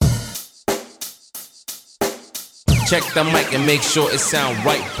Check the mic and make sure it sound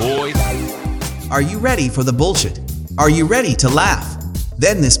right, boys. Are you ready for the bullshit? Are you ready to laugh?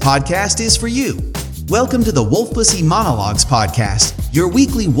 Then this podcast is for you. Welcome to the Wolf Pussy Monologues podcast, your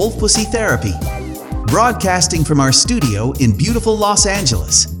weekly wolf pussy therapy. Broadcasting from our studio in beautiful Los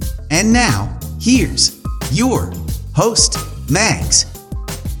Angeles. And now, here's your host, Mags.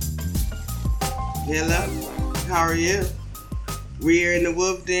 Hello, how are you? We're in the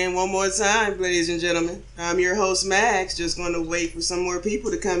Wolf Den one more time, ladies and gentlemen. I'm your host, Max. Just going to wait for some more people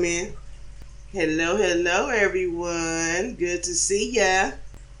to come in. Hello, everyone. Good to see ya.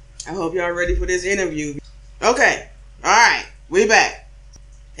 I hope y'all ready for this interview. Okay, alright, we back.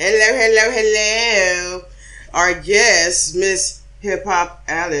 Hello. Our guest, Miss Hip Hop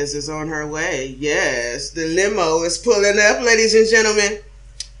Alice, is on her way. Yes, the limo is pulling up, ladies and gentlemen.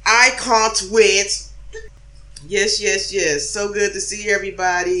 I can't wait. Yes. So good to see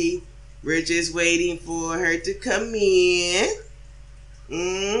everybody. We're just waiting for her to come in.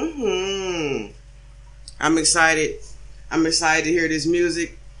 I'm excited. I'm excited to hear this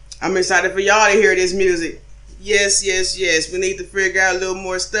music. I'm excited for y'all to hear this music. Yes. We need to figure out a little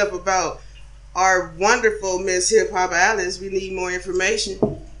more stuff about our wonderful Miss Hip Hop Alice. We need more information.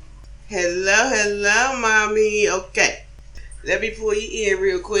 Hello, mommy. Okay. Let me pull you in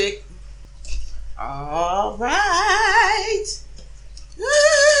real quick. All right.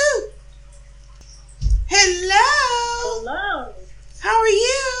 Woo! Hello. How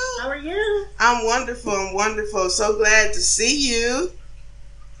are you? I'm wonderful. So glad to see you.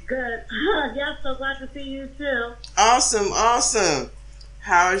 Good. Yeah, so glad to see you too. Awesome.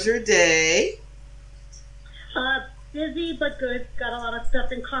 How's your day? Busy but good. Got a lot of stuff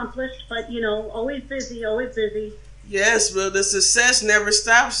accomplished, but always busy. Yes, well, the success never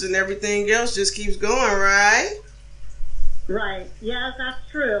stops and everything else just keeps going, right? Right. Yeah, that's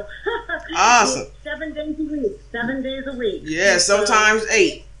true. Awesome. 7 days a week. Yeah, sometimes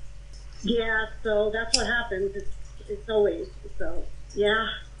 8. Yeah, so that's what happens. It's always, so, yeah.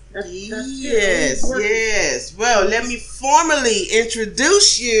 That's Yes. Well, let me formally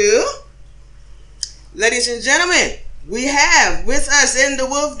introduce you. Ladies and gentlemen, we have with us in the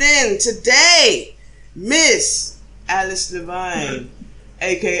Wolf Den today, Miss Alice Levine,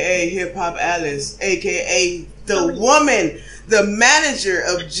 a.k.a. Hip Hop Alice, a.k.a. the woman, the manager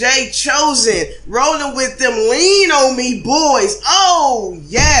of Jay Chosen, rolling with them Lean On Me boys. Oh,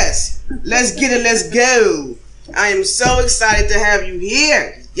 yes. Let's get it. Let's go. I am so excited to have you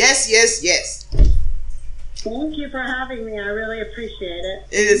here. Yes. Thank you for having me. I really appreciate it.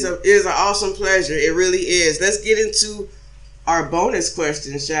 It is an awesome pleasure. It really is. Let's get into our bonus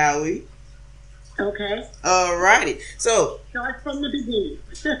question, shall we? Okay. Alrighty. So start from the beginning.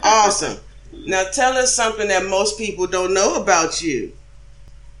 Awesome. Now tell us something that most people don't know about you.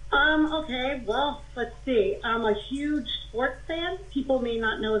 Okay. Well, let's see. I'm a huge sports fan. People may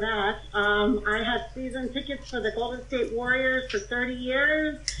not know that. I had season tickets for the Golden State Warriors for 30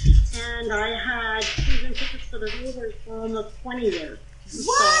 years, and I had season tickets for the Raiders for almost 20 years.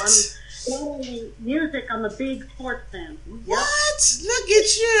 What? So I'm not only music, I'm a big sports fan. What? Look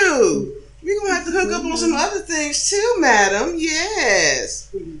at you. We're going to have to hook up on some other things too, madam.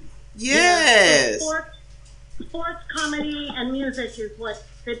 Yes. So sports, comedy, and music is what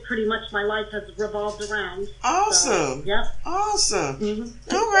pretty much my life has revolved around. Awesome. So, yep. Awesome.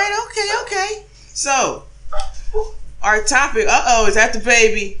 Mm-hmm. All right. Okay. So, our topic, is that the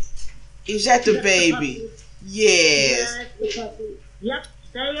baby? Is that the baby? Yes. Yeah, it's the puppy. Yep.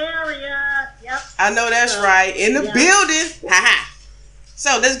 Bay Area. Yep. I know that's right. In the building. Haha.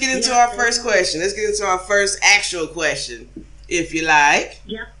 So let's get into our first question. Let's get into our first actual question, if you like.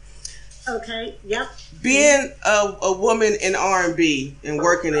 Yep. Okay. Yep. Being a woman in R&B and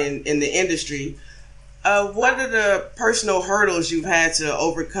working in the industry, what are the personal hurdles you've had to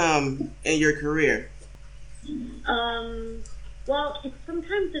overcome in your career? Well,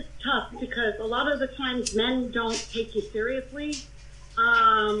 sometimes it's tough because a lot of the times men don't take you seriously.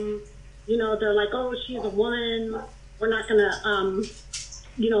 They're like, oh, she's a woman. We're not going to,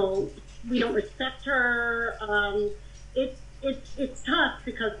 we don't respect her. It's tough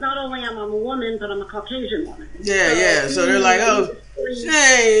because not only am I a woman, but I'm a Caucasian woman. Yeah. So they're like, oh, she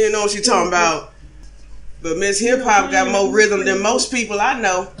ain't, you know what she's talking about. But Miss Hip Hop got more rhythm than most people I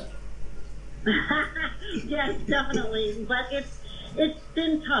know. Yes, definitely. But it's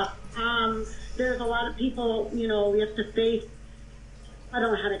been tough. There's a lot of people, we have to face. I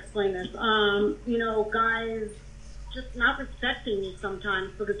don't know how to explain this. Guys just not respecting you sometimes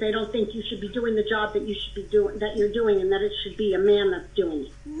because they don't think you should be doing the job that you're doing, and that it should be a man that's doing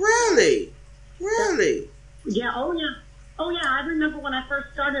it. Really? Yeah. Oh yeah. I remember when I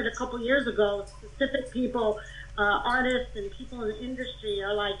first started a couple years ago. Specific people artists and people in the industry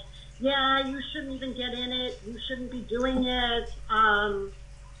are like, yeah, you shouldn't even get in it. You shouldn't be doing it. All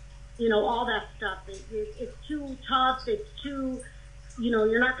that stuff. It's too tough. It's too,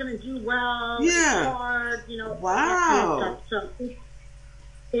 you're not going to do well. Yeah. It's hard. Wow. That kind of stuff. So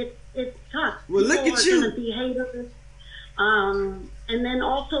it's tough. Well, look at you. People are going to be haters. And then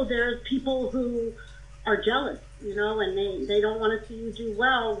also there's people who are jealous, and they don't want to see you do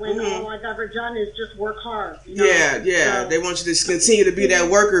well when all I've ever done is just work hard. Yeah. So, they want you to continue to be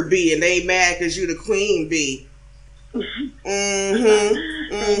that worker bee, and they ain't mad because you the queen bee.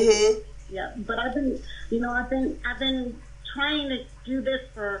 Yeah, but I've been trying to do this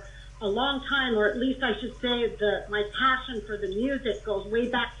for a long time, or at least I should say my passion for the music goes way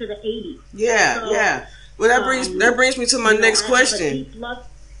back to the 80s. Yeah, so, yeah. Well, that brings me to my next question. I have a deep love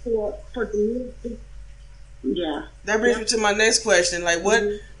for the music. Yeah. That brings me to my next question. Like,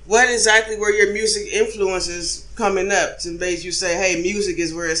 what exactly were your music influences coming up to make you say, hey, music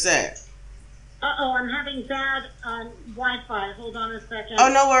is where it's at? Uh-oh, I'm having bad Wi-Fi. Hold on a second. Oh,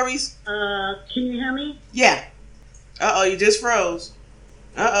 no worries. Can you hear me? Yeah. Uh-oh, you just froze.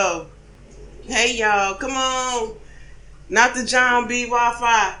 Uh-oh. Hey, y'all, come on. Not the John B.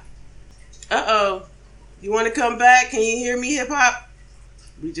 Wi-Fi. Uh-oh. You want to come back? Can you hear me, hip-hop?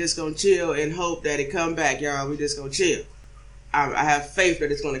 We just gonna chill and hope that it come back, y'all. We just gonna chill. I have faith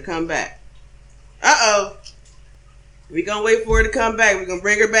that it's gonna come back. Uh-oh. We gonna wait for her to come back. We gonna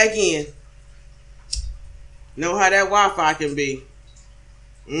bring her back in. Know how that Wi-Fi can be.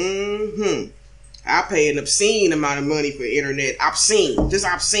 I pay an obscene amount of money for internet. Obscene. Just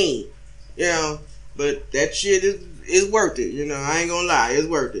obscene. But that shit is worth it. I ain't gonna lie. It's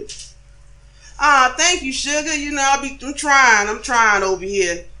worth it. Thank you, sugar. I'm trying over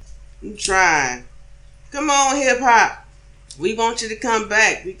here. I'm trying. Come on, hip hop. We want you to come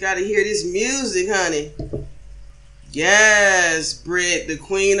back. We gotta hear this music, honey. Yes, Britt, the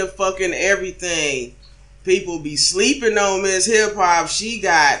queen of fucking everything. People be sleeping on Miss Hip Hop. She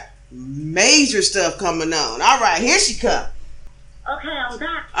got major stuff coming on. All right, here she come. Okay, I'm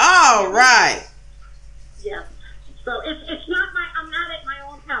back. All right. Yeah. So I'm not at my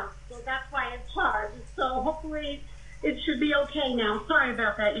own house, so that's why it's hard. So hopefully it should be okay now. Sorry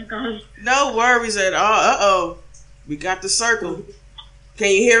about that, you guys. No worries at all. Uh-oh. We got the circle.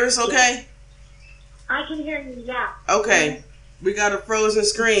 Can you hear us okay? I can hear you, yeah. Okay. We got a frozen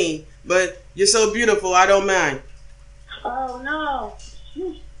screen, but you're so beautiful, I don't mind. Oh, no.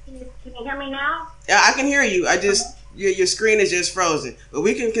 Can you hear me now? Yeah, I can hear you. Your screen is just frozen. But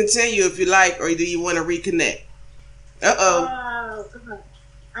we can continue if you like, or do you want to reconnect? Uh-oh. Oh,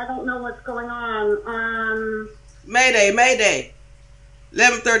 I don't know what's going on. Mayday.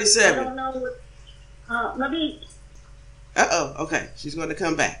 11:37. I don't know let me... Uh-oh. Okay. She's going to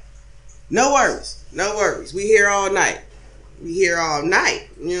come back. No worries. We here all night. You know what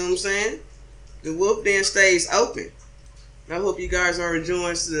I'm saying? The Wolf Den stays open. I hope you guys are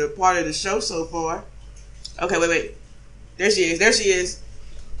enjoying the part of the show so far. Okay, wait. There she is.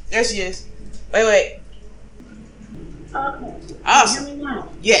 Wait. Okay. Awesome. Can you hear me now?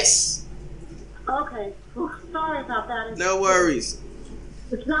 Yes. Okay. Sorry about that. No worries.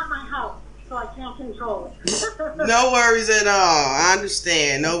 It's not my house, so I can't control it. No worries at all. I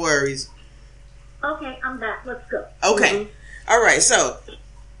understand. No worries. Okay, I'm back. Let's go. Okay. All right. So,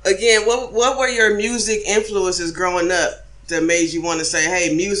 again, what were your music influences growing up that made you want to say,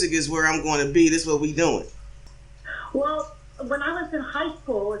 hey, music is where I'm going to be. This is what we doing? Well, when I was in high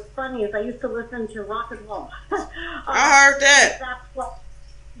school, it's funny, is I used to listen to rock and roll. I heard that.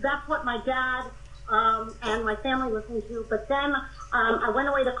 That's what my dad and my family listened to. But then I went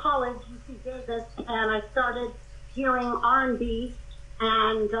away to college, UC Davis, and I started hearing R&B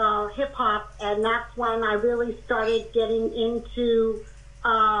and hip hop, and that's when I really started getting into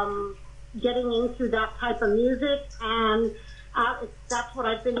that type of music, and that's what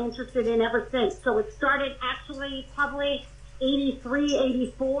I've been interested in ever since. So it started actually probably 83,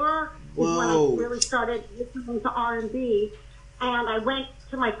 84 is when I really started listening to R&B, and I went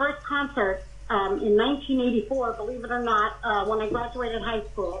to my first concert in 1984, believe it or not, when I graduated high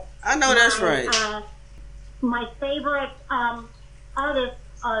school. I know that's right. My favorite artist,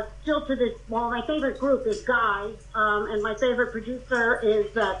 still to this, my favorite group is Guy, and my favorite producer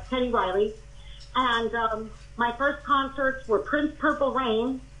is Teddy Riley. And my first concerts were Prince, Purple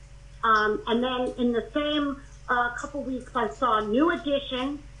Rain, and then in the same couple weeks I saw New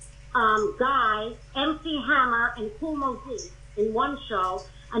Edition, Guy, MC Hammer, and Kool Moe Dee in one show.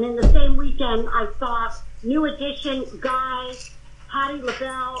 And in the same weekend I saw New Edition, Guy, Patti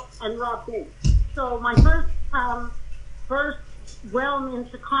LaBelle, and Rob Big. So my first realm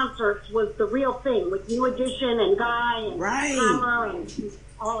into concerts was the real thing with New Edition and Guy and Right. Hammer and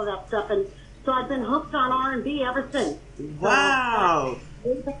all of that stuff. And so I've been hooked on R&B ever since. Wow.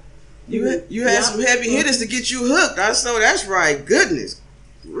 So, You had some heavy hitters to get you hooked. I know that's right. Goodness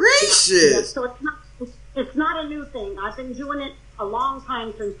gracious. Yeah, so it's not a new thing. I've been doing it a long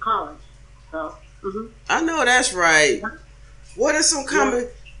time since college. So I know that's right. What are some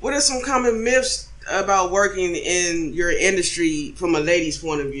common myths about working in your industry from a lady's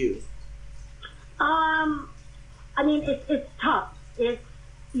point of view? I mean, it's tough. It's,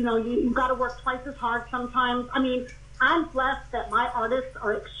 you got to work twice as hard sometimes. I mean, I'm blessed that my artists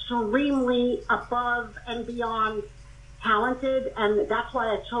are extremely above and beyond talented, and that's why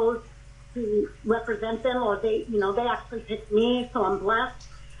I chose to represent them, or they actually picked me, so I'm blessed.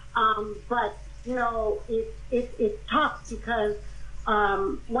 But it's tough because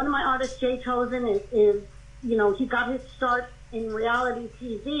one of my artists, Jay Chosen, is he got his start in reality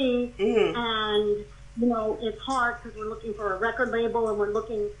TV, and it's hard because we're looking for a record label and we're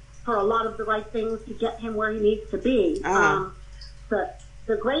looking for a lot of the right things to get him where he needs to be.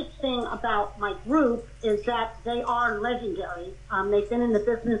 The great thing about my group is that they are legendary. They've been in the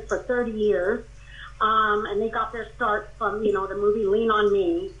business for 30 years, and they got their start from, the movie Lean on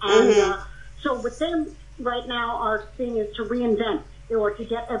Me. And so with them right now, our thing is to reinvent, or to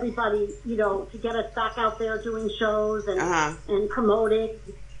get everybody, to get us back out there doing shows and promoting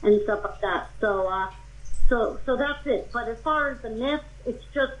and stuff like that. So that's it. But as far as the myths, it's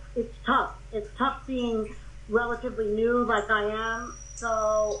tough. It's tough being relatively new like I am.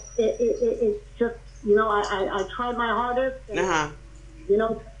 So it's just, I tried my hardest. And,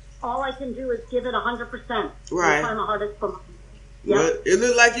 all I can do is give it 100%. Right. I try my hardest for. Yep. Well, it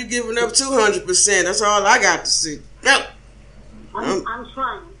looks like you're giving up 200%. That's all I got to see. Yep. I'm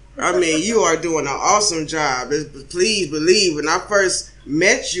trying. I mean, you are doing an awesome job. Please believe. When I first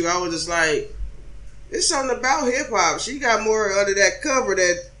met you, I was just like, it's something about hip hop. She got more under that cover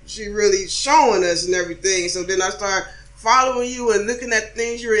that she really showing us and everything. So then I started following you and looking at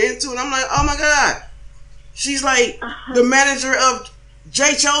things you're into, and I'm like, oh my God, she's like the manager of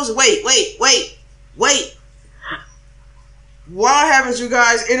Jay Chosen. Wait. Why haven't you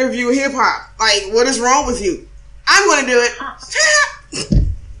guys interviewed hip hop? Like, what is wrong with you? I'm going to do it.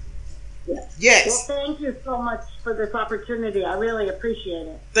 Yes. Well, thank you so much for this opportunity. I really appreciate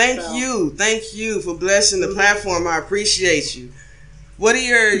it. Thank you for blessing the platform. I appreciate you. What are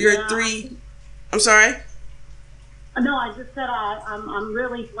your three? I'm sorry? No, I just said I'm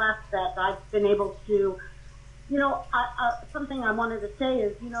really blessed that I've been able to, something I wanted to say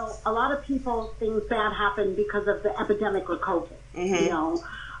is, a lot of people think bad happened because of the epidemic with COVID.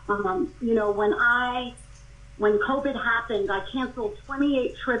 When COVID happened, I canceled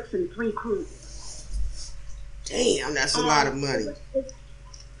 28 trips and 3 cruises. Damn, that's a lot of money.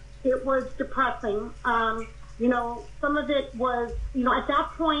 It was depressing. Some of it was, at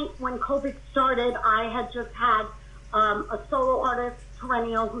that point when COVID started, I had just had a solo artist,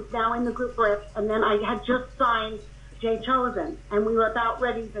 Perennial, who's now in the group Riff, and then I had just signed Jay Chosen, and we were about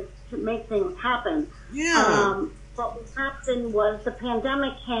ready to make things happen. Yeah. But what happened was the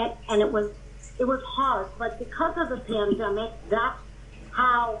pandemic hit, and it was hard. But because of the pandemic, that's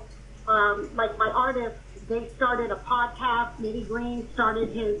how, like my artists, they started a podcast. Nitty Green started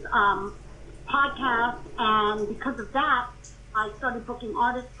his podcast, and because of that, I started booking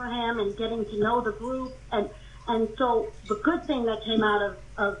artists for him and getting to know the group. And so the good thing that came out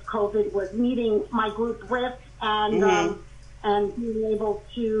of COVID was meeting my group Riff and being able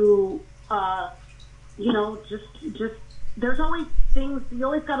to, just there's always things, you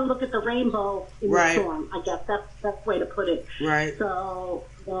always got to look at the rainbow in the storm. I guess that's the way to put it. Right. So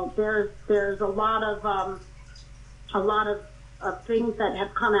there's a lot of things that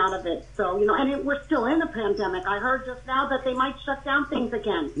have come out of it. So, and we're still in the pandemic. I heard just now that they might shut down things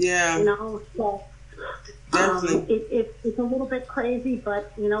again. Yeah. So definitely. It's a little bit crazy,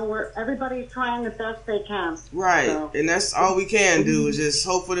 but everybody's trying the best they can. Right. So, and that's all we can do is just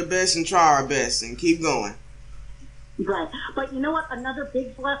hope for the best and try our best and keep going. Right. But you know what? Another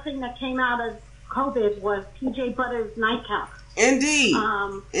big blessing that came out of COVID was PJ Butters' Nightcap. Indeed.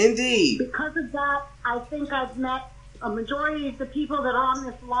 Indeed. Because of that, I think I've met a majority of the people that are on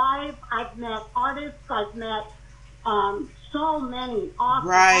this live. I've met artists. I've met so many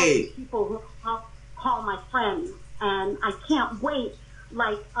awesome people who I'll call my friends. And I can't wait.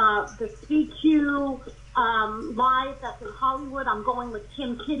 Like the CQ live that's in Hollywood. I'm going with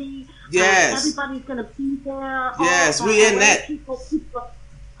Kim Kitty. Yes. Everybody's going to be there. Yes, we in that. People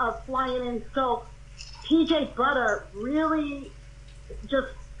are flying in. So PJ Butter really just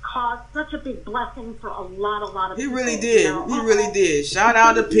caused such a big blessing for a lot of He people. really did. You know? He really did. Shout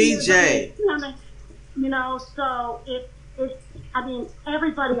out to PJ. You know, so I mean,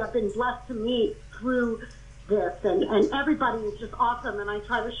 everybody I've been blessed to meet through this, and everybody is just awesome, and I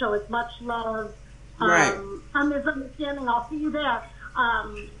try to show as much love. Right. And there's understanding. I'll see you there.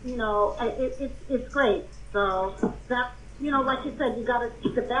 You know, it's great. So that's, you know, like you said, you got to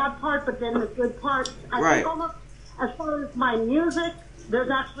see the bad part, but then the good part. I think almost as far as my music,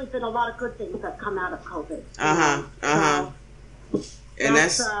 there's actually been a lot of good things that come out of COVID. And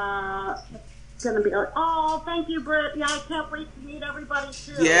that's going to be, oh, thank you, Britt. Yeah, I can't wait to meet everybody,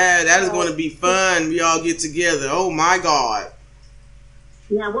 too. yeah, that is going to be fun. We all get together. Oh, my God.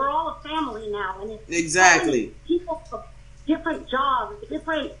 Yeah, we're all a family now. And it's Exactly. people from different jobs,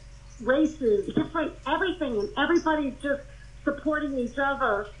 different races, different everything, and everybody's just supporting each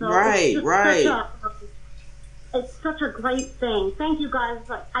other. So Right, it's such a great thing. Thank you, guys.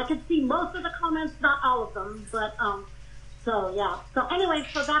 I could see most of the comments, not all of them, but so yeah. So anyway,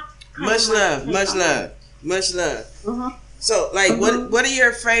 so that's kind Much of love, much love, much love. Mm-hmm. So, like, what are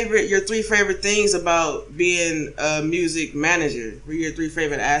your three favorite things about being a music manager? What are your three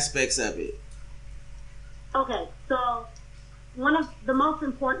favorite aspects of it? Okay, so one of the most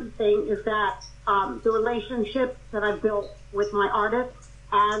important thing is that the relationships that I've built with my artists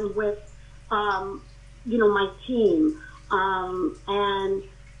and with you know, my team. And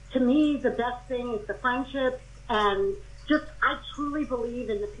to me, the best thing is the friendships, and just, I truly believe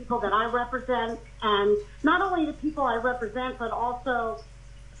in the people that I represent, and not only the people I represent, but also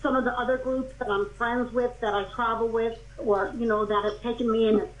some of the other groups that I'm friends with, that I travel with, or, you know, that have taken me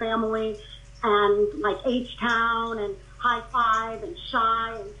in as family, and like H-Town and High Five and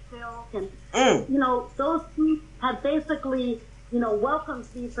Shy and Silk, and, you know, those groups have basically, you know, welcomed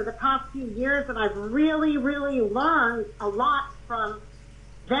me for the past few years, and I've really, really learned a lot from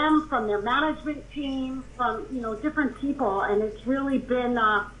them, from their management team, from, you know, different people, and it's really been,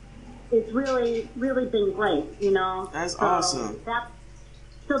 it's really, really been great, you know. That's awesome.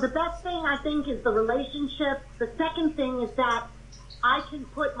 So the best thing, I think, is the relationship. The second thing is that I can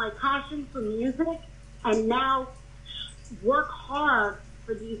put my passion for music and now work hard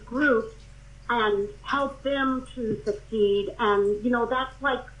for these groups and help them to succeed. And, you know, that's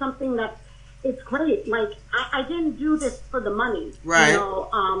like something that, it's great. Like, I didn't do this for the money. Right. You know,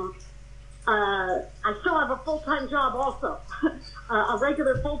 I still have a full-time job also. A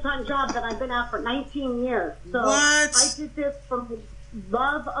regular full-time job that I've been at for 19 years. So What? I did this from the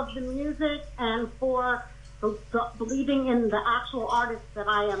love of the music and for believing in the actual artists that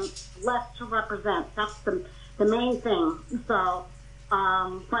I am blessed to represent. That's the main thing. So,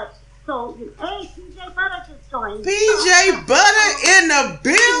 So, hey, PJ Butter just joined. PJ Butter in the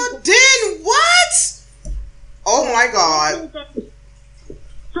building? What? Oh my God.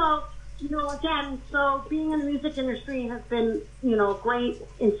 So, you know, again, so being in the music industry has been, you know, great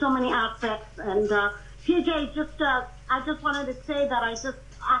in so many aspects. And PJ, I just wanted to say that I just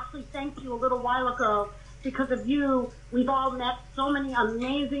actually thanked you a little while ago. Because of you, we've all met so many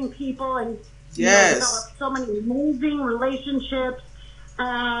amazing people and you know, developed so many amazing relationships.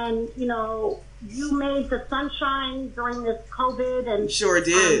 And, you know, you made the sunshine during this COVID. And Sure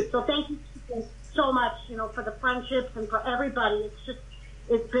did. So thank you so much, you know, for the friendships and for everybody.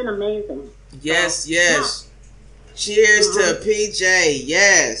 It's been amazing. Yes, so, yes. Yeah. Cheers to PJ,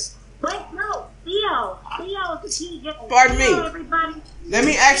 yes. Wait, no, Theo is the PJ. Pardon me. Everybody. Let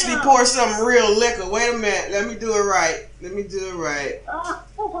me actually pour some real liquor. Wait a minute. Let me do it right. Let me do it right.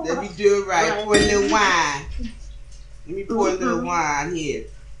 Pour a little wine. Let me pour a little wine here.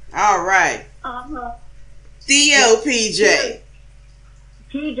 All right. Theo PJ.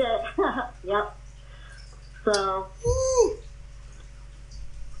 PJ. Yep. So. Woo.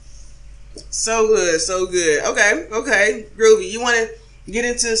 So good, so good. Okay. Groovy. You want to get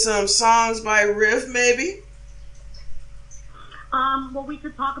into some songs by Riff, maybe? Well, we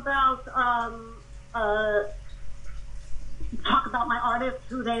could talk about my artists,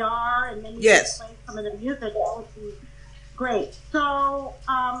 who they are, and then you can play some of the music. That would be great. So,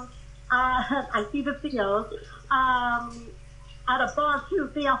 I see the Theos at a bar too,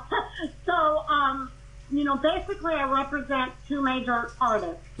 Theo. So, you know, basically, I represent two major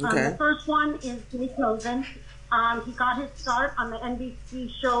artists. The first one is Jake Logan. He got his start on the NBC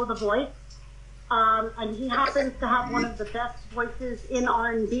show The Voice. And he happens to have one of the best voices in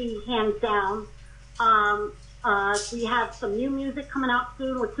R&B, hands down. We have some new music coming out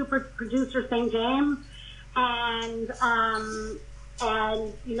soon with super producer St. James. And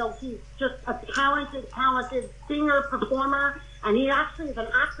you know, he's just a talented singer, performer. And he actually is an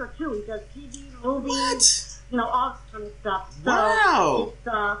actor, too. He does TV, movies. all that kind of stuff. So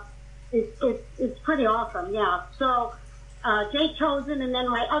Wow. It's pretty awesome, yeah. So Jay Chosen, and then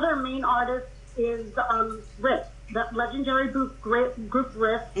my other main artist is Riff, the legendary group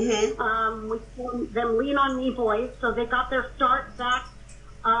Riff. We formed them Lean On Me Boys, so they got their start back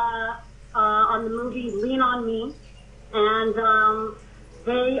on the movie Lean On Me, and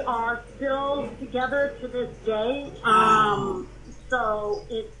they are still together to this day. So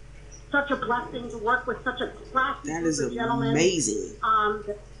it's such a blessing to work with such a classy That group is of gentlemen. amazing.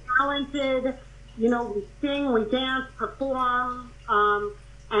 They're talented. We sing, we dance, perform, and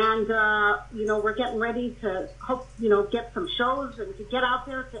we're getting ready to hope, get some shows and to get out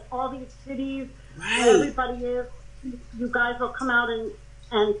there to all these cities where everybody is. You guys will come out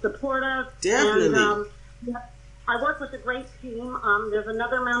and support us. Definitely. And, I work with a great team. There's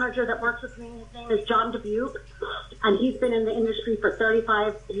another manager that works with me. His name is John Dubuque, and he's been in the industry for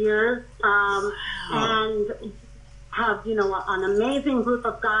 35 years. And have, an amazing group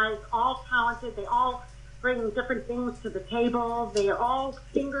of guys, all talented. They all bring different things to the table. They are all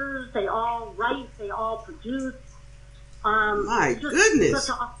singers. They all write. They all produce. My it's just goodness.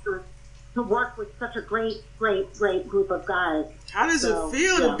 Such an honor to work with such a great group of guys. How does it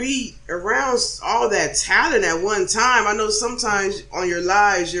feel to be around all that talent at one time? I know sometimes on your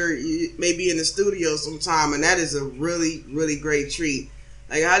lives you may be in the studio sometime, and that is a really, really great treat.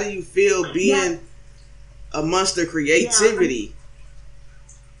 Like, how do you feel being amongst the creativity?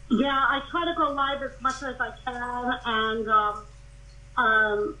 Yeah, I try to go live as much as I can, and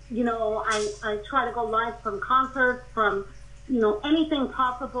I try to go live from concerts, from anything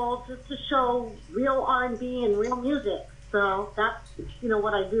possible, just to show real R&B and real music. So that's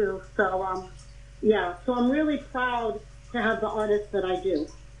what I do. So so I'm really proud to have the artists that I do.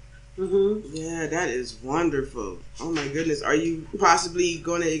 Yeah, that is wonderful. Oh my goodness, are you possibly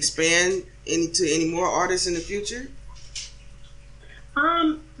going to expand into any more artists in the future?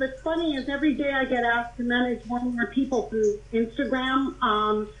 What's funny is every day I get asked to manage one more people through Instagram.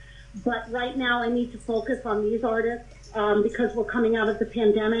 But right now I need to focus on these artists because we're coming out of the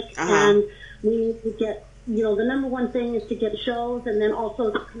pandemic, and we need to get, the number one thing is to get shows, and then also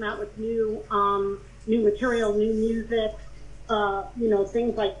to come out with new material, new music,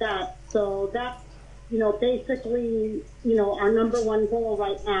 things like that. So that's, basically, our number one goal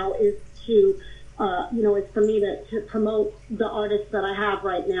right now is to, is for me to promote the artists that I have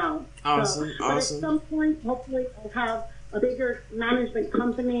right now. Awesome. But at some point, hopefully, I'll have a bigger management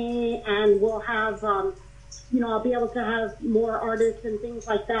company, and we'll have, I'll be able to have more artists and things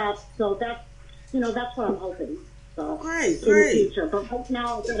like that. So that's what I'm hoping. So Great. in the future, but right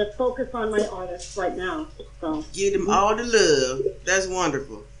now I'm going to focus on my artists right now. So Give them all the love. That's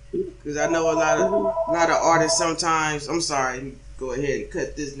wonderful. Because I know a lot of artists sometimes. I'm sorry. Go ahead and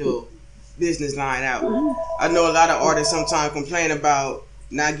cut this little business line out. I know a lot of artists sometimes complain about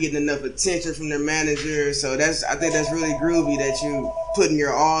not getting enough attention from their manager. So I think that's really groovy that you putting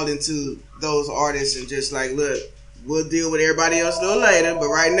your all into those artists and just like, look, we'll deal with everybody else a little later, but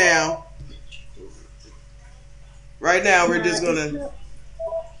right now we're just gonna.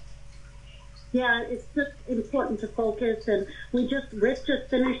 Yeah, it's just important to focus, and Rick just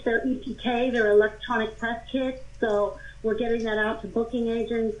finished their EPK, their electronic press kit, so we're getting that out to booking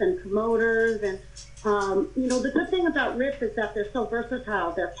agents and promoters, and the good thing about Riff is that they're so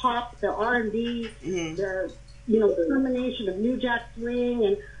versatile. They're pop, they're R&B, they're the combination of New Jack Swing,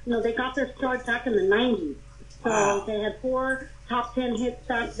 and they got their start back in the 90s. So they had 4 top 10 hits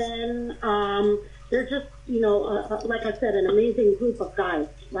back then. They're just, like I said, an amazing group of guys.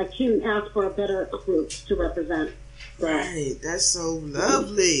 Like, couldn't ask for a better group to represent. So. Right, that's so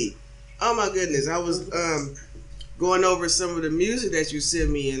lovely. Oh my goodness, I was going over some of the music that you sent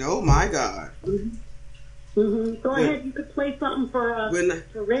me, and oh my God. Go ahead, you could play something for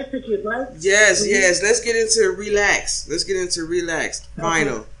Riff if you'd like. Yes. Let's get into Relax. Relax.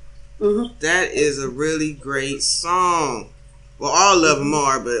 Final. That is a really great song. Well, all of them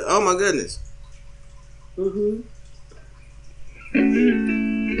are, but oh my goodness. Okay,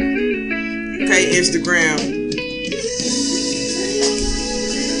 Instagram.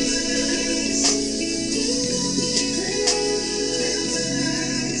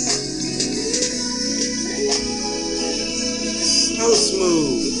 So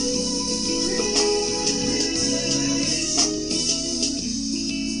smooth.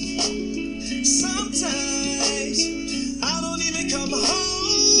 Sometimes I don't even come home.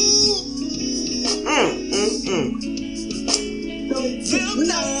 Them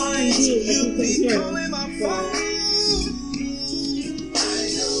nights you be calling my phone.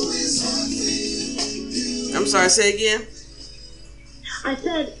 I'm sorry, say again. I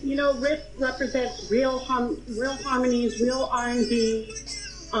said, Riff represents real harmonies, real R&B.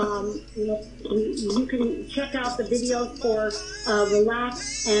 You can check out the videos for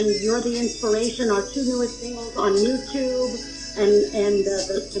Relax and You're the Inspiration, our two newest singles on YouTube, and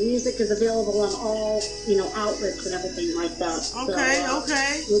the music is available on all, outlets and everything like that. Okay, so,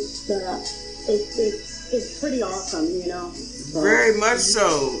 okay. It's pretty awesome, So, Very much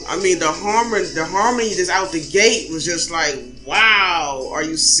so. I mean, the harmony just out the gate was just like, wow, are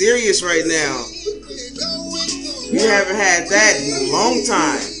you serious right now? You haven't had that in a long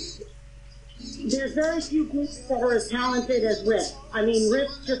time. There's very few groups that are as talented as Riff. I mean, Riff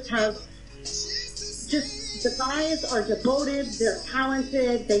the guys are devoted, they're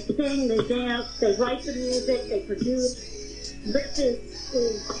talented, they sing, they dance, they write the music, they produce. Riff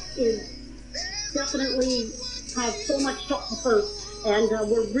is definitely has so much to offer, and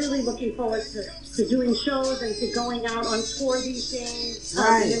we're really looking forward to doing shows and to going out on tour these days.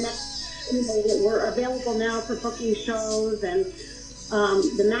 Right. In the next, we're available now for booking shows, and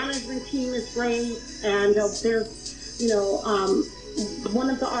the management team is great, and there's, one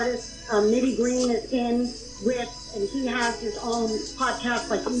of the artists, Nitty Green, is in Riff, and he has his own podcast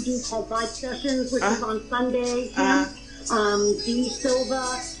like we do called Vibe Sessions, which is on Sunday. Dee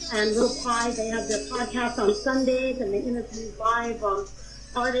Silva and Lil Pie, they have their podcast on Sundays, and they interview live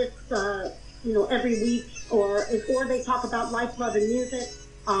artists, every week, or they talk about life, love, and music.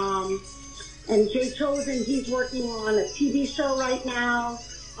 And Jay Chosen, he's working on a TV show right now.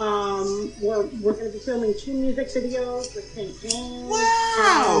 We're going to be filming 2 music videos with St. James.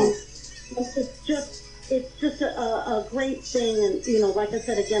 Wow! It's just a great thing, and like I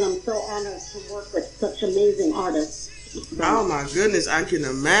said again, I'm so honored to work with such amazing artists. Oh my goodness, I can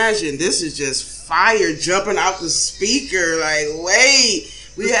imagine. This is just fire jumping out the speaker. Like, wait,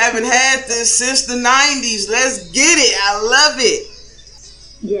 we haven't had this since the 90s. Let's get it. I love it.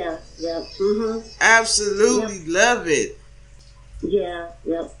 Yeah. Mm-hmm. Absolutely love it. Yeah.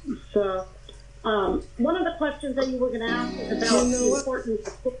 So, one of the questions that you were going to ask is about the importance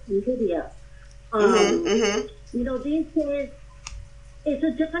of social media. These days, it's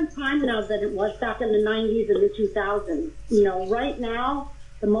a different time now than it was back in the 90s and the 2000s. Right now,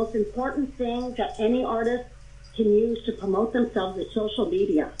 the most important thing that any artist can use to promote themselves is social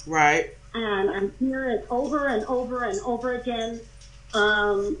media. Right. And I'm hearing it over and over and over again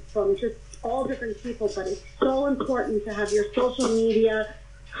from just all different people, but it's so important to have your social media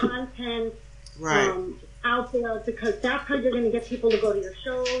content out there, because that's how you're going to get people to go to your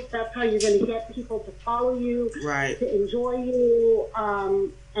shows. That's how you're going to get people to follow you, to enjoy you,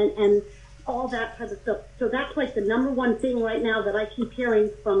 and all that type of stuff. So that's like the number one thing right now that I keep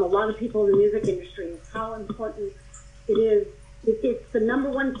hearing from a lot of people in the music industry, is how important it is. It's the number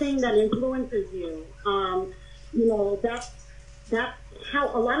one thing that influences you. That's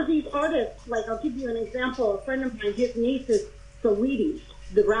how a lot of these artists, like I'll give you an example. A friend of mine, his niece is Saweetie,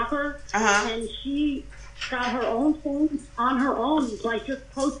 the rapper, and she got her own thing on her own, like just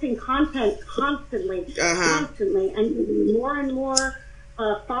posting content constantly, and more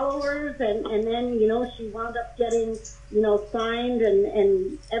followers, and then she wound up getting signed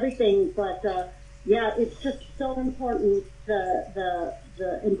and everything. But it's just so important. The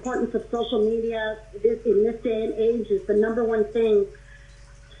importance of social media in this day and age is the number one thing.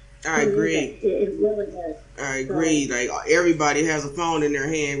 I agree. It really is. I agree. So, like, everybody has a phone in their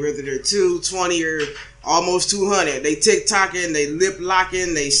hand, whether they're 220 or almost 200. They TikToking, they lip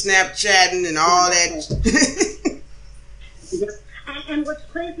locking, they Snapchatting, and all that. And what's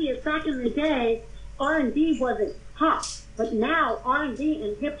crazy is back in the day, R&B wasn't pop, but now R&B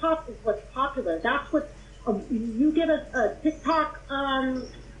and hip hop is what's popular. That's what you get a TikTok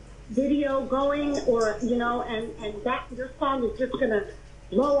video going, or and that your song is just gonna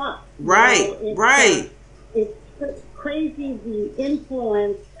blow up. It's crazy the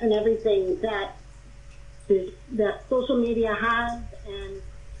influence and everything that social media has, and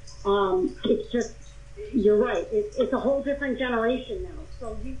it's just, you're right, it's a whole different generation now.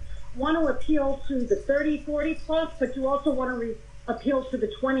 So you want to appeal to the 30, 40 plus, but you also want to appeal to the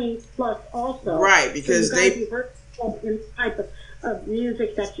 20 plus also. Right, because so you gotta be versatile in the type of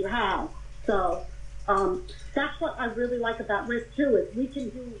music that you have. So that's what I really like about Riff too, is we can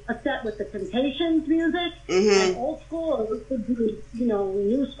do a set with the Temptations music and old school, or we could do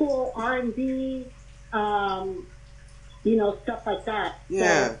new school R&B, stuff like that.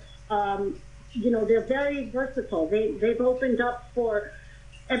 Yeah. So, they're very versatile. They've opened up for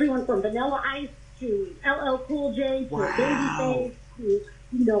everyone from Vanilla Ice to LL Cool J to Babyface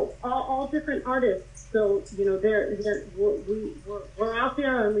to all different artists. So we're out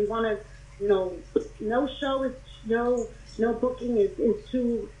there, and we want to. No show is no booking is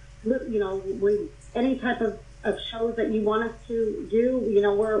too, you know, any type of shows that you want us to do, you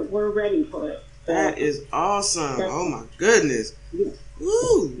know, we're ready for it. So, that is awesome. Oh my goodness. Yeah.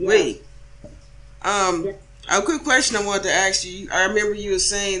 Woo, Yeah. wait. Yeah. A quick question I wanted to ask you. I remember you were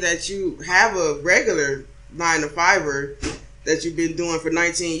saying that you have a regular 9-to-5er that you've been doing for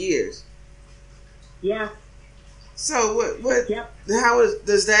 19 years. Yeah. So what Yep.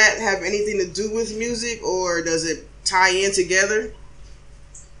 does that have anything to do with music, or does it tie in together?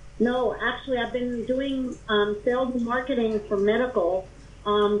 No, actually, I've been doing sales and marketing for medical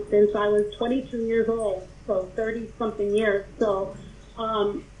since I was 22 years old, so 30-something years. So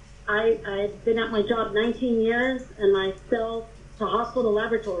I've been at my job 19 years, and I sell to hospital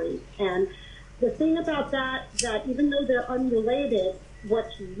laboratories. And the thing about that even though they're unrelated,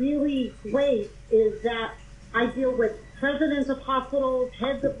 what's really great is that I deal with presidents of hospitals,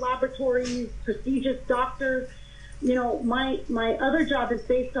 heads of laboratories, prestigious doctors. You know, my other job is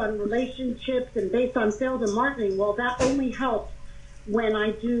based on relationships and based on sales and marketing. Well, that only helps when I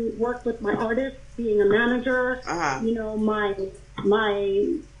do work with my artists, being a manager, you know, my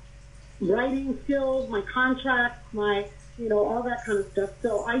writing skills, my contracts, you know, all that kind of stuff.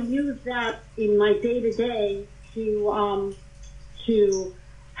 So I use that in my day-to-day to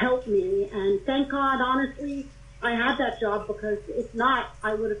help me. And thank God, honestly, I had that job, because if not,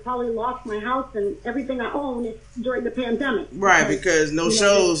 I would have probably lost my house and everything I own during the pandemic. Right, because no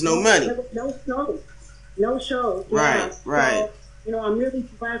shows, no money. No shows. Right, right. So, you know, I'm really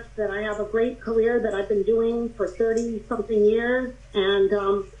blessed that I have a great career that I've been doing for 30-something years. And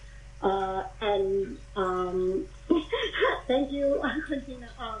thank you, Christina.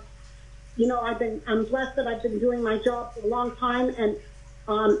 You know, I'm blessed that I've been doing my job for a long time, and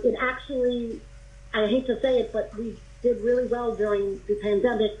it actually, I hate to say it, but we did really well during the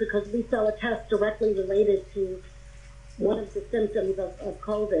pandemic, because we sell a test directly related to one of the symptoms of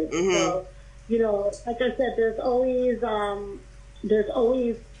COVID. Mm-hmm. So, you know, like I said, there's always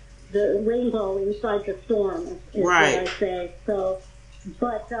the rainbow inside the storm, is right. what I say. So,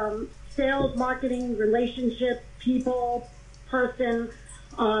 but sales, marketing, relationships, people, person,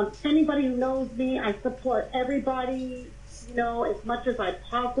 anybody who knows me, I support everybody, you know, as much as I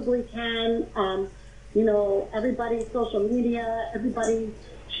possibly can. You know, everybody's social media, everybody's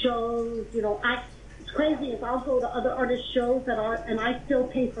shows, you know, it's crazy is I'll go to other artists' shows and I still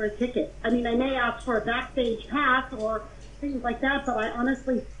pay for a ticket. I mean, I may ask for a backstage pass or things like that, but I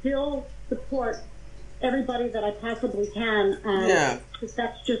honestly still support everybody that I possibly can. Because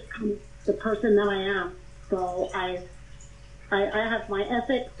that's just kind of the person that I am. So I have my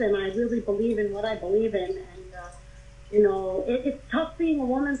ethics, and I really believe in what I believe in. And, you know, it's tough being a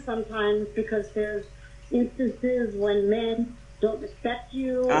woman sometimes, because there's instances when men don't respect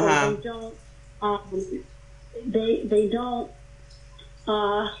you, or they don't, they don't,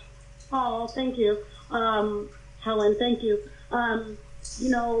 oh, thank you, Helen, thank you. You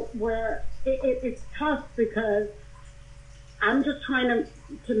know, where it's tough, because I'm just trying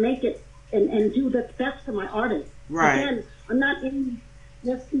to make it and do the best for my artists. Right. Again, I'm not in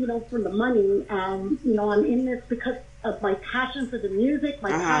this, you know, for the money. You know, I'm in this because of my passion for the music,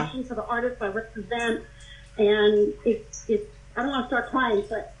 my passion for the artists I represent, and it's. I don't want to start crying,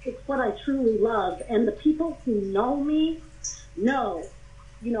 but it's what I truly love. And the people who know me know,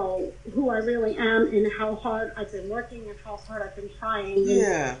 you know, who I really am, and how hard I've been working, and how hard I've been trying,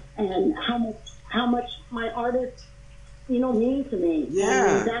 and how much my artists, you know, mean to me.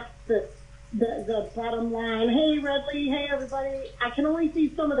 Yeah. And that's the bottom line. Hey, Redley. Hey, everybody. I can only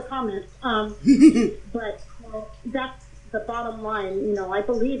see some of the comments. But that's the bottom line. You know, I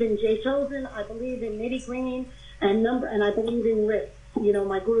believe in Jay Chosen. I believe in Nitty Green and I believe in Rick, you know,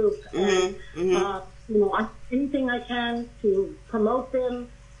 my group. And, you know, anything I can to promote them,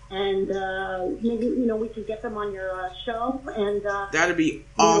 and maybe, you know, we can get them on your show. And that'd be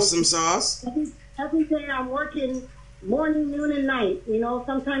awesome, Sauce. Every day I'm working morning, noon, and night. You know,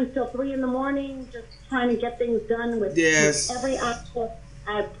 sometimes till 3 a.m, just trying to get things done with every aspect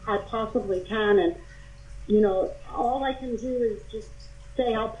I possibly can. And, you know, all I can do is just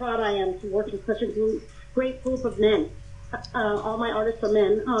say how proud I am to work with such a great group of men. All my artists are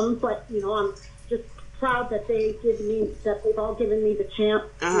men, but, you know, I'm just proud that they've all given me the chance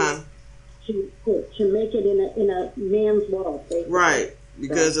to make it in a man's world, basically. Right,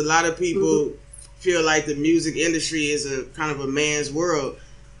 because a lot of people feel like the music industry is a kind of a man's world,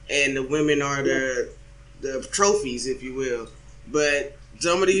 and the women are the trophies, if you will. But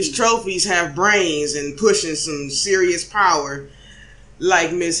some of these trophies have brains and pushing some serious power,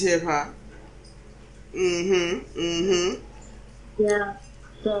 like Miss Hip Hop. Yeah.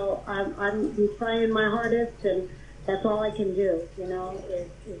 So I'm trying my hardest, and that's all I can do. Is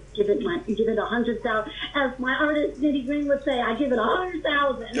give it 100,000. As my artist Nitty Green would say, I give it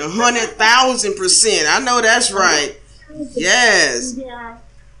 100,000. 100,000%. I know that's right. Yes. Yeah.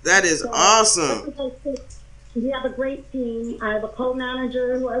 That is awesome. We have a great team. I have a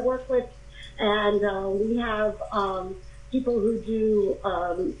co-manager who I work with, and we have people who do,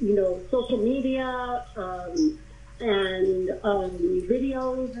 social media and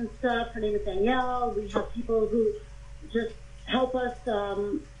videos and stuff. Her name is Danielle. We have people who just help us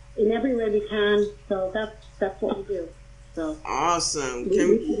in every way we can. So that's what we do. So awesome.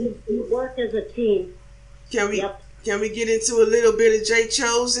 We work as a team. Can we get into a little bit of Jay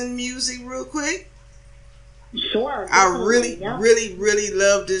Chosen music real quick? Sure. I really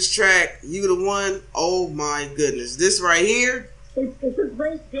love this track. You the One. Oh my goodness. This right here. It's a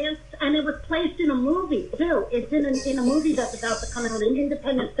great dance, and it was placed in a movie too. It's in a movie that's about to come out, an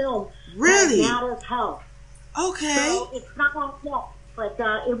independent film. Really? Mad as Hell. Okay. So it's not on yet, but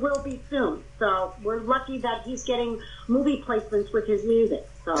it will be soon. So we're lucky that he's getting movie placements with his music.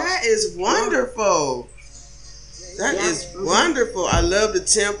 So that is wonderful. That is wonderful. I love the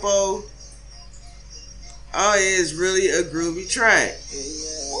tempo. Oh, it is really a groovy track.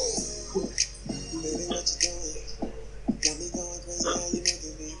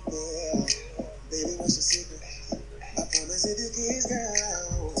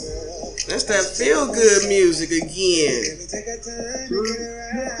 That's that feel good music again.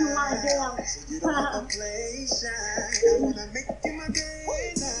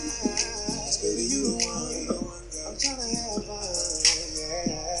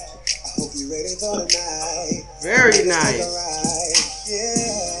 Very nice.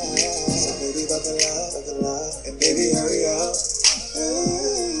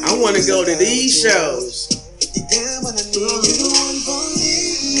 I want to go to these shows.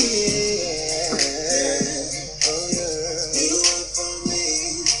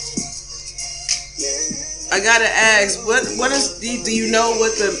 I gotta ask, what is? Do you know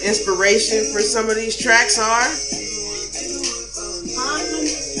what the inspiration for some of these tracks are?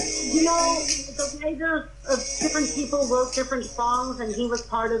 The writers of different people wrote different songs, and he was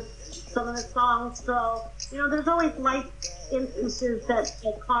part of some of the songs. So, there's always life instances that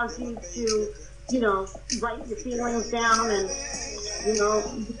cause you to, write your feelings down. And,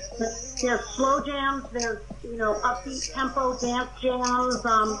 there's slow jams, there's, upbeat tempo dance jams.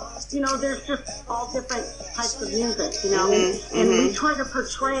 There's just all different types of music, And we try to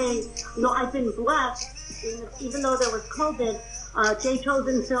portray, I've been blessed, even though there was COVID. Jay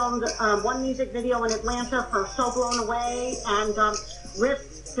Chosen filmed one music video in Atlanta for So Blown Away, and Riff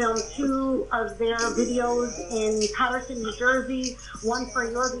filmed 2 of their videos in Patterson, New Jersey, one for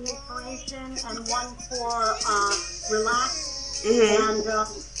You're the Inspiration and one for Relax. And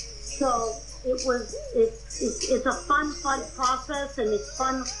so it's a fun process, and it's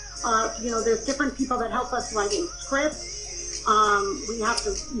fun. There's different people that help us writing scripts. We have to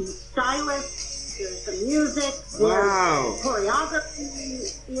use stylists. There's the music, there's choreography,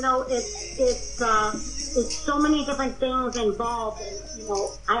 it's so many different things involved, and,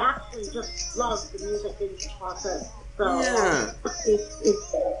 I actually just love the music in this process. So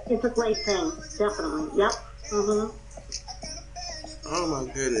it's a great thing, definitely. Yep. Oh my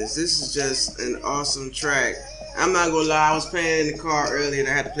goodness, this is just an awesome track. I'm not gonna lie, I was playing in the car earlier and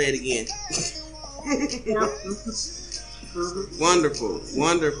I had to play it again. Wonderful.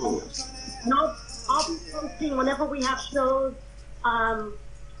 And I'll be posting whenever we have shows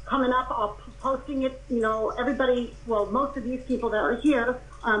coming up. I'll be posting it. Everybody. Well, most of these people that are here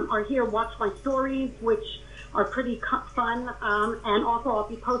watch my stories, which are pretty fun. And also, I'll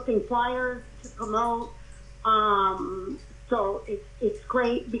be posting flyers to promote. So it's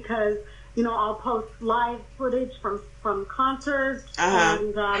great because I'll post live footage from concerts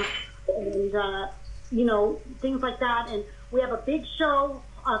and things like that. And we have a big show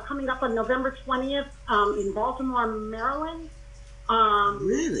coming up on November 20th in Baltimore, Maryland.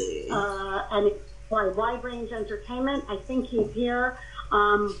 Really? And it's by Wide Range Entertainment. I think he's here.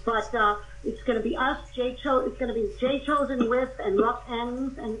 But it's going to be us, it's going to be Jay Chosen, Riff, and Rough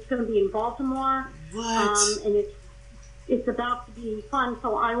Ends, and it's going to be in Baltimore. What? And it's about to be fun.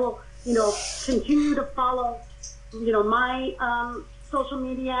 So I will, continue to follow, my social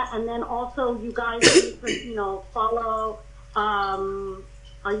media, and then also you guys need to, follow.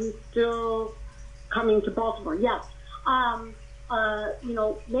 Are you still coming to Baltimore? Yes.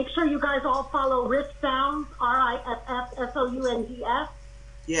 Make sure you guys all follow Riff Sounds, RIFFSOUNDS.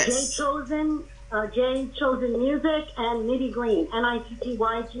 Yes. Jay Chosen, Jay Chosen Music, and Nitty Green,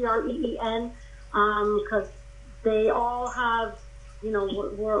 NITTYGREEN, because they all have you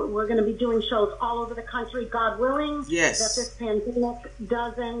know, we're going to be doing shows all over the country, God willing. Yes. That this pandemic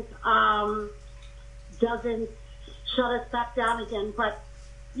doesn't shut us back down again. But,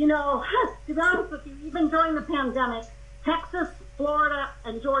 you know, to be honest with you, even during the pandemic, Texas, Florida,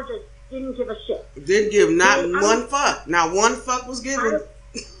 and Georgia didn't give a shit. Didn't give one fuck. Not one fuck was given.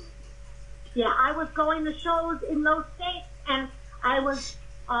 I was going to shows in those states, and I was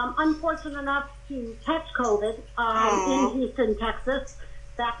unfortunate enough to catch COVID in Houston, Texas,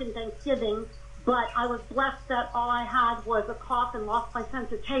 back in Thanksgiving. But I was blessed that all I had was a cough and lost my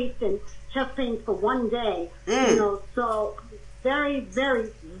sense of taste and chest pains for one day. You know, so very, very,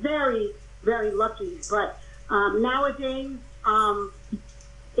 very, very lucky. But nowadays,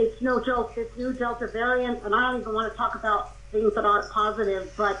 it's no joke. This new Delta variant, and I don't even want to talk about things that aren't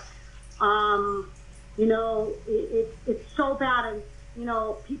positive, but you know, it's so bad, and you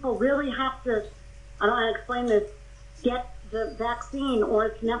know, people really have to, I don't want to explain this, get the vaccine or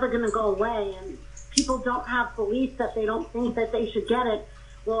it's never going to go away. And people don't have belief that they don't think that they should get it.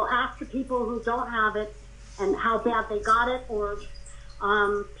 Well, ask the people who don't have it and how bad they got it, or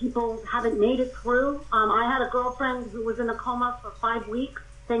people haven't made it through. I had a girlfriend who was in a coma for 5 weeks.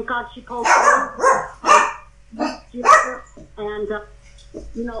 Thank God she pulled through. And,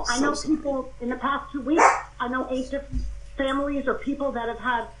 you know, I know people in the past 2 weeks, I know 8 different families or people that have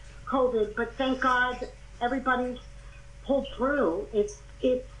had COVID, but thank God everybody's pulled through. It's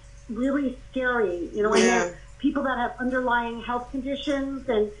really scary, you know, and there's people that have underlying health conditions,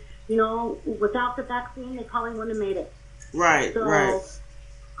 and, you know, without the vaccine, they probably wouldn't have made it. Right, so, right.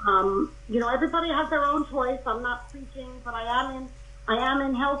 You know, everybody has their own choice. I'm not preaching, but I am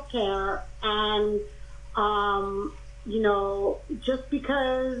in healthcare, and, you know, just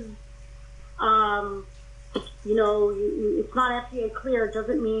because, you know, it's not FDA cleared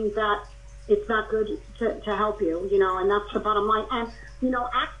doesn't mean that it's not good to help you, you know, and that's the bottom line. And, you know,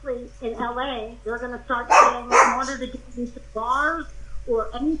 actually in LA, they're going to start saying in order to get into bars or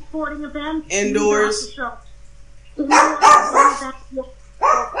any sporting events, indoors, vaccination,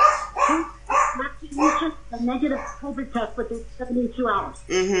 a negative COVID test within 72 hours.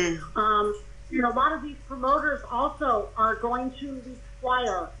 You know, a lot of these promoters also are going to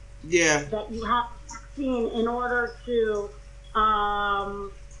require that you have a vaccine in order to,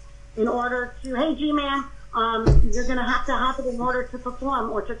 hey, G-Man, you're going to have it in order to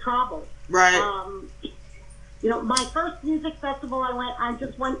perform or to travel. Right. You know, my first music festival I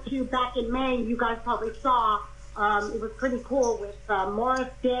just went to back in May, you guys probably saw, it was pretty cool with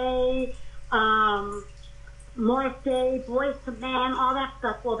Morris Day, Boys to Man, all that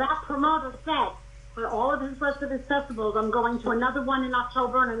stuff. Well, that promoter said for all of his rest of his festivals, I'm going to another one in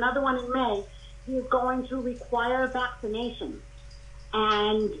October and another one in May. He is going to require vaccination.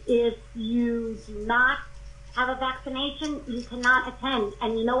 And if you do not have a vaccination, you cannot attend.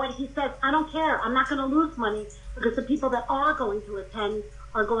 And you know what he says? I don't care. I'm not going to lose money because the people that are going to attend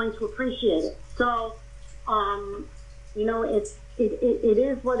are going to appreciate it. So, you know, it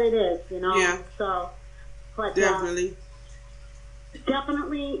is what it is, you know? Yeah. So, but definitely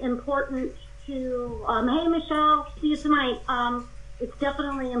important to, hey, Michelle, see you tonight. It's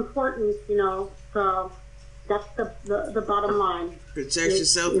definitely important, you know, so that's the bottom line. Protect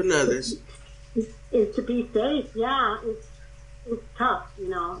yourself and others. Is to be safe, yeah. It's tough, you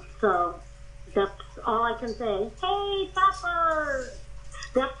know, so that's all I can say. Hey, Pepper!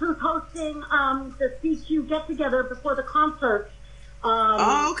 That's who's hosting the CQ get-together before the concert.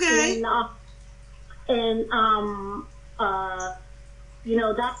 Okay. You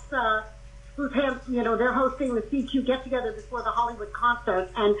know, that's you know, they're hosting the CQ get-together before the Hollywood concert.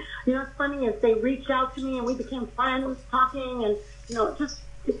 And, you know, what's funny is they reached out to me and we became friends talking, and, you know, it's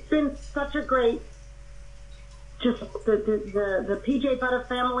been such a great, just the PJ Butter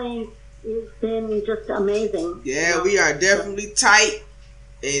family has been just amazing. Yeah, you know? we are definitely tight,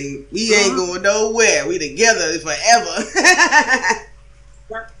 and we ain't going nowhere. We together forever.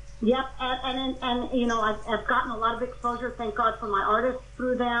 Yep, and you know, I've gotten a lot of exposure, thank God, for my artists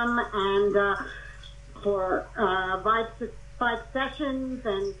through them, and for Vibe Sessions,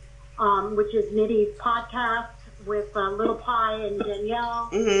 and which is Nitty's podcast with Little Pie and Danielle.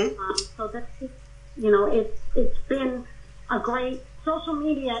 So that's, you know, it's been a great, social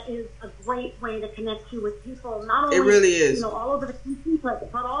media is a great way to connect you with people, not only, it really is, you know, all over the country,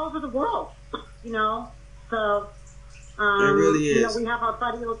 but all over the world, you know, so. It really is. You know, we have our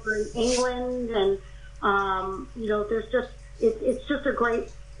buddy over in England, and you know, there's just it's just a great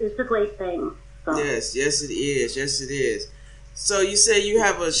thing. So. Yes, it is. So you say you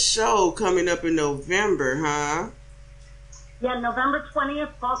have a show coming up in November, huh? Yeah, November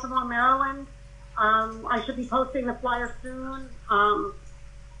 20th, Baltimore, Maryland. I should be posting the flyer soon.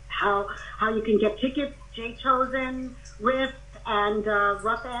 how you can get tickets. Jay Chosen, Riff, and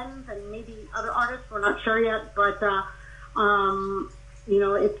Rough Ends, and maybe other artists. We're not sure yet, but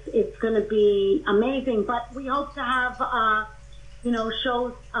it's going to be amazing. But we hope to have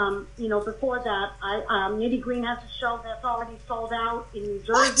shows. Before that, Nitty Green has a show that's already sold out in New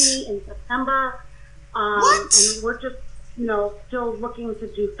Jersey in September. What? And we're just still looking to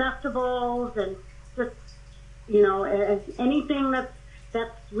do festivals and just as anything that's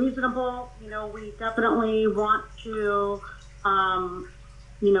reasonable. We definitely want to.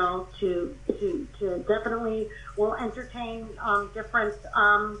 To definitely will entertain different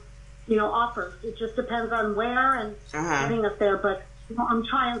offers. It just depends on where and getting us there. But I'm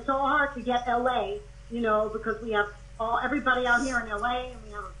trying so hard to get LA, because we have everybody out here in LA and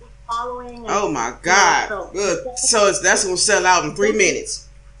we have a big following. And, oh my God! Good. So that's gonna sell out in 3 minutes.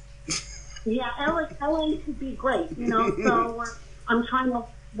 Yeah, LA should be great. So I'm trying to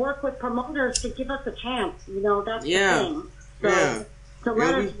work with promoters to give us a chance. That's the thing. So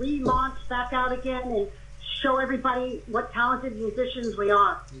let us relaunch back out again and show everybody what talented musicians we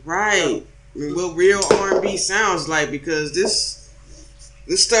are. Right. I mean, what real R&B sounds like, because this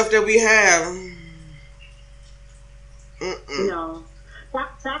stuff that we have.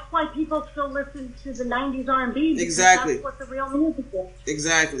 That's why people still listen to the 90s R&B. Exactly. That's what the real music is.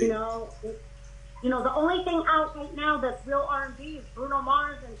 Exactly. The only thing out right now that's real R&B is Bruno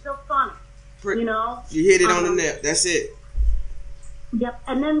Mars and Silk Sonic. You hit it on the net. That's it. Yep,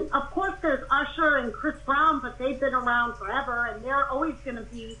 and then of course there's Usher and Chris Brown, but they've been around forever, and they're always going to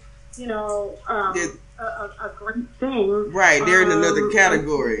be, a great thing. Right, they're in another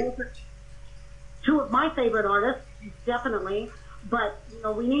category. Two of my favorite artists, definitely, but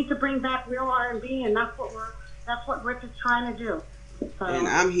we need to bring back real R&B, and that's what Rick is trying to do. So, and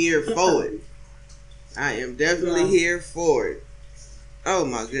I'm here for it. I am definitely here for it. Oh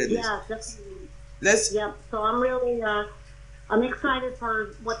my goodness. Yeah, definitely. So I'm really. I'm excited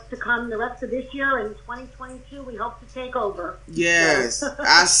for what's to come the rest of this year. In 2022, we hope to take over. Yes,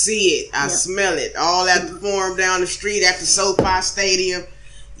 I see it. I smell it. All at the forum down the street at the SoFi Stadium.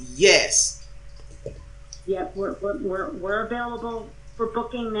 Yes. Yep, we're available for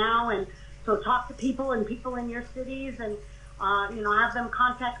booking now, and so talk to people and people in your cities, and have them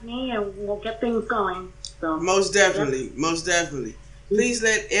contact me, and we'll get things going. So most definitely, most definitely. Please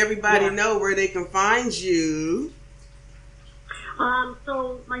let everybody know where they can find you.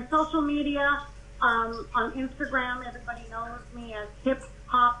 So my social media, on Instagram, everybody knows me as Hip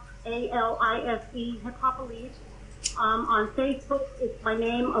Hop, ALISE, Hip Hop Elise. On Facebook, it's my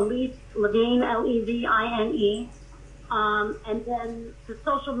name, Elise Levine, LEVINE. And then the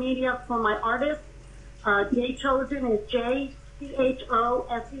social media for my artists, Jay Chosen is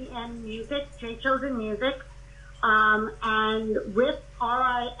JCHOSEN Music, Jay Chosen Music. And Riff,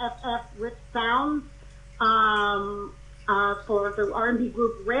 RIFF, Riff Sounds. For the R&B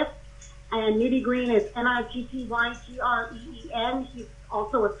group Riff, and Nitty Green is NITTYGREEN. He's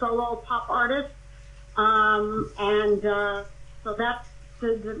also a solo pop artist, so that's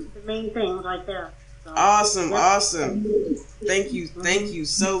the main thing right there. So, awesome. Thank you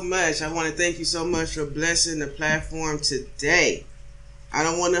so much. I want to thank you so much for blessing the platform today. I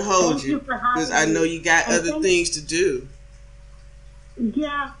don't want to hold you because I know you got other things to do.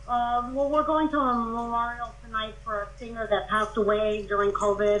 Yeah, well, we're going to a memorial tonight for a singer that passed away during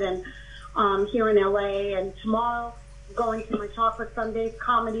COVID, and here in LA. And tomorrow, I'm going to my Chocolate Sundays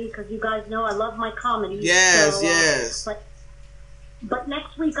comedy, because you guys know I love my comedy. Yes. But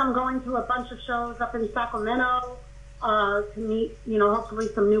next week, I'm going to a bunch of shows up in Sacramento to meet, hopefully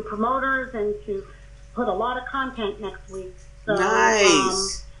some new promoters, and to put a lot of content next week. So,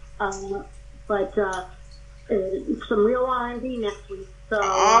 nice. Some real R&B next week. So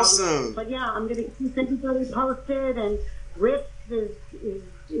awesome. But yeah, I'm gonna keep everybody posted, and Riff is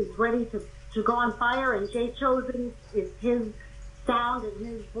ready to go on fire, and Jay Chosen is his sound and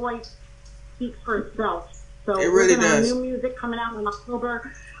his voice speaks for itself. So it really we're gonna have does. new music coming out in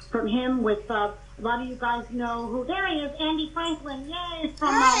October from him with a lot of you guys know who. There he is, Andy Franklin. Yay! From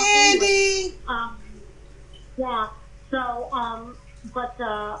Hi, Andy. Yeah. So but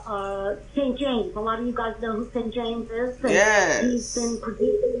St. James, a lot of you guys know who St. James is. And yes. He's been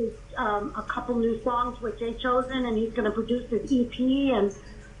producing a couple new songs with Jay Chosen, and he's going to produce his EP, and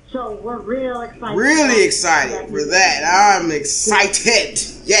so we're real excited. Really excited for that. I'm excited.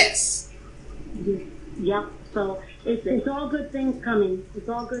 Yes. Yep. So it's all good things coming. It's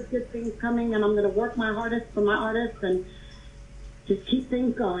all good things coming, and I'm going to work my hardest for my artists and just keep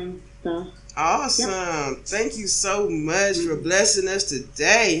things going. So. Awesome. Yep. Thank you so much for blessing us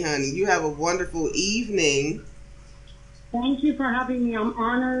today, honey. You have a wonderful evening. Thank you for having me. I'm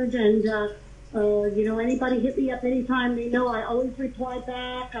honored, and anybody hit me up anytime. They know I always reply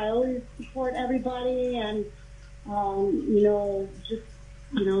back. I always support everybody, and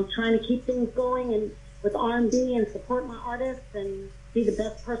trying to keep things going and with R&B and support my artists and be the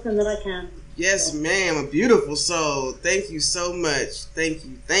best person that I can. Yes, ma'am. A beautiful soul. Thank you so much. Thank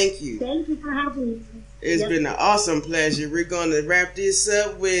you. Thank you for having me. It's been an awesome pleasure. We're going to wrap this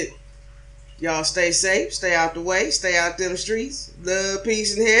up with y'all stay safe, stay out the way, stay out them streets. Love,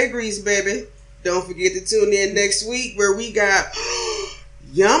 peace, and hair grease, baby. Don't forget to tune in next week where we got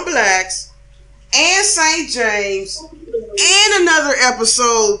Young Blacks and St. James and another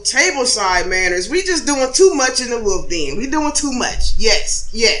episode, Tableside Manners. We just doing too much in the Wolf Den. We doing too much. Yes.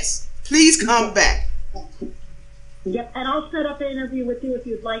 Please come back. Yep, and I'll set up an interview with you if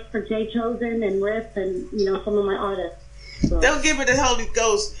you'd like for Jay Chosen and Riff and some of my artists. So. Don't give me the Holy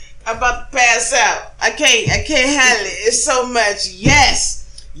Ghost. I'm about to pass out. I can't handle it. It's so much. Yes,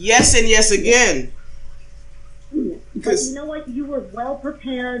 and yes again. But you know what? You were well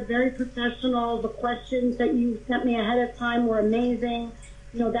prepared, very professional. The questions that you sent me ahead of time were amazing.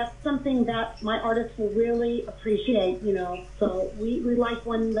 That's something that my artists will really appreciate, So we like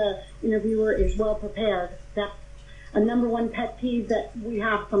when the interviewer is well prepared. That's a number one pet peeve that we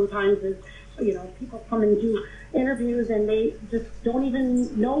have sometimes is, people come and do interviews and they just don't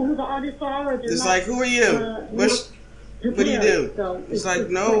even know who the artists are. Or they're it's not, like, who are you? What do you do? So it's like,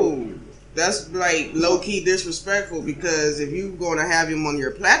 no. That's like low-key disrespectful because if you're going to have him on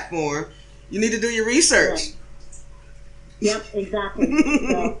your platform, you need to do your research. Right. Yep, exactly.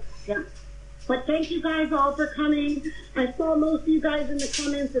 Yeah. But thank you guys all for coming. I saw most of you guys in the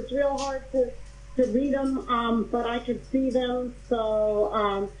comments. It's real hard to read them, but I could see them.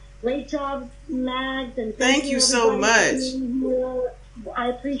 So great job, Mags. And thank you so much. I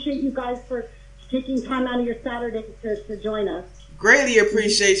appreciate you guys for taking time out of your Saturday to join us. Greatly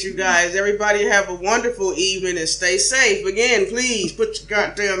appreciate you guys. Everybody have a wonderful evening and stay safe. Again, please put your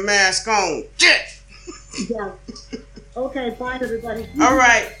goddamn mask on. Yeah. Okay, bye everybody. All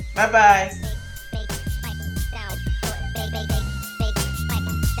right. Bye-bye.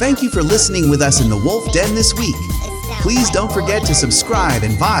 Thank you for listening with us in the Wolf Den this week. Please don't forget to subscribe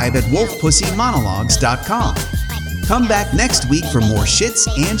and vibe at wolfpussymonologues.com. Come back next week for more shits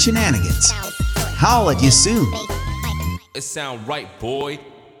and shenanigans. Howl at you soon. It sound right, boy.